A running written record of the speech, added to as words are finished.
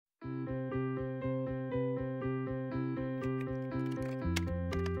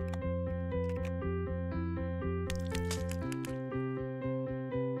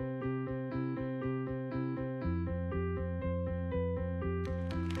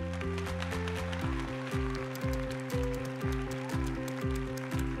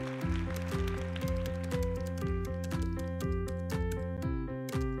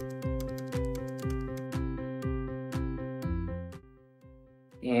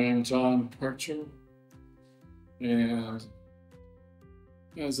I'm John Parcher, and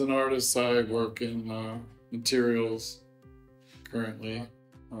as an artist, I work in materials currently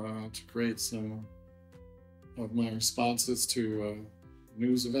to create some of my responses to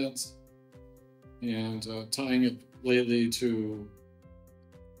news events, and tying it lately to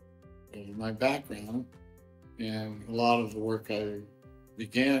my background and a lot of the work I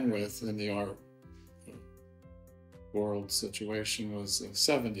began with in the art world situation was the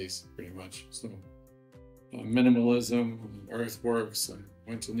 70s, pretty much. So minimalism, earthworks. I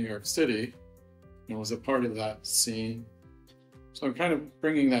went to New York City and was a part of that scene. So I'm kind of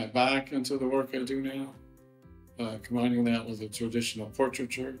bringing that back into the work I do now, combining that with a traditional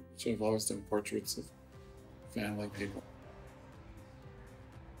portraiture, which I've always done portraits of family people.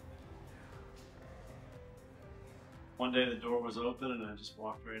 One day the door was open and I just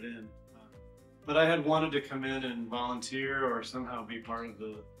walked right in. But I had wanted to come in and volunteer or somehow be part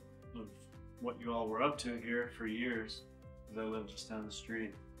of what you all were up to here for years, because I lived just down the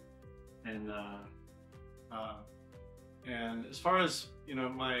street. And as far as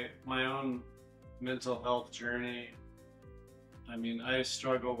my own mental health journey, I mean, I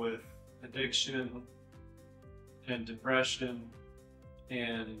struggle with addiction and depression,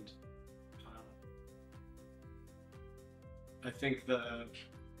 and I think the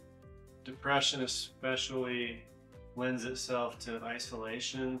depression especially lends itself to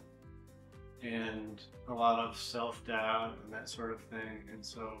isolation and a lot of self-doubt and that sort of thing. And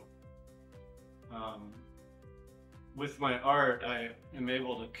so with my art, I am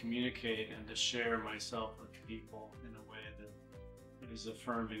able to communicate and to share myself with people in a way that is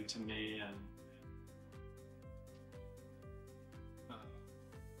affirming to me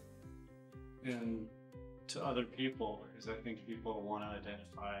and to other people, because I think people want to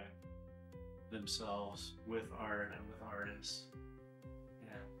identify themselves with art and with artists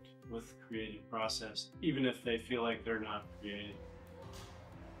and with the creative process, even if they feel like they're not creative.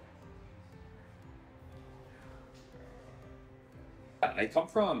 I come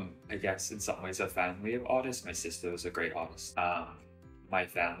from, I guess, in some ways, a family of artists. My sister was a great artist. My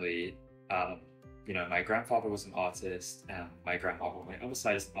family, my grandfather was an artist, and my grandmother on my other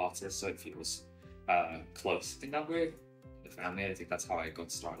side is an artist, so it feels close in that way. The family, I think that's how I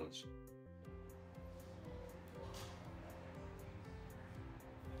got started.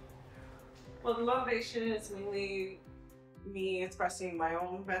 Well, the motivation is mainly me expressing my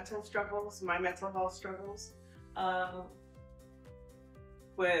own mental struggles, my mental health struggles,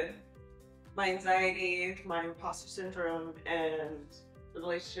 with my anxiety, my imposter syndrome, and the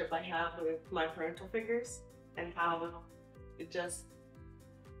relationship I have with my parental figures, and how it just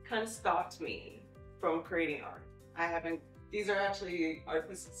kind of stopped me from creating art. These are actually art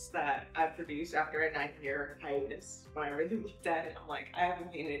pieces that I produced after a 9-year hiatus. When I really looked at it, I'm like, I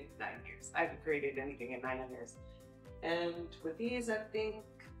haven't painted in 9 years. I haven't created anything in 9 years. And with these, I think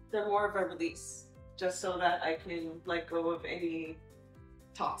they're more of a release, just so that I can let go of any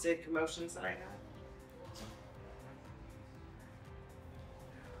toxic emotions that I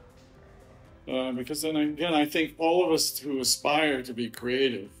have. Because then again, I think all of us who aspire to be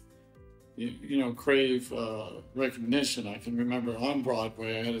creative, crave recognition. I can remember on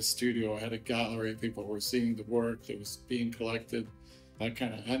Broadway, I had a studio, I had a gallery, people were seeing the work that was being collected. That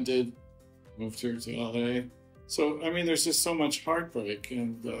kind of ended, moved here to LA. So, I mean, there's just so much heartbreak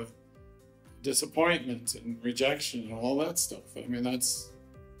and disappointment and rejection and all that stuff. I mean,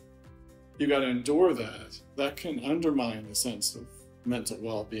 you got to endure that. That can undermine the sense of mental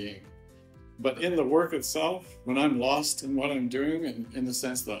well-being. But in the work itself, when I'm lost in what I'm doing, and in the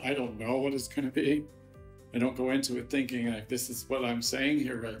sense that I don't know what it's going to be, I don't go into it thinking like, this is what I'm saying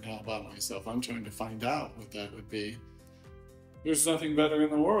here right now about myself. I'm trying to find out what that would be. There's nothing better in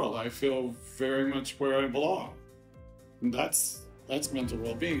the world. I feel very much where I belong. And that's mental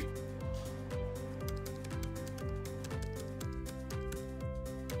well-being.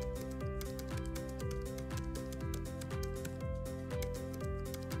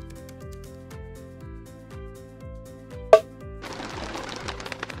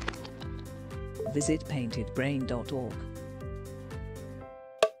 Visit paintedbrain.org.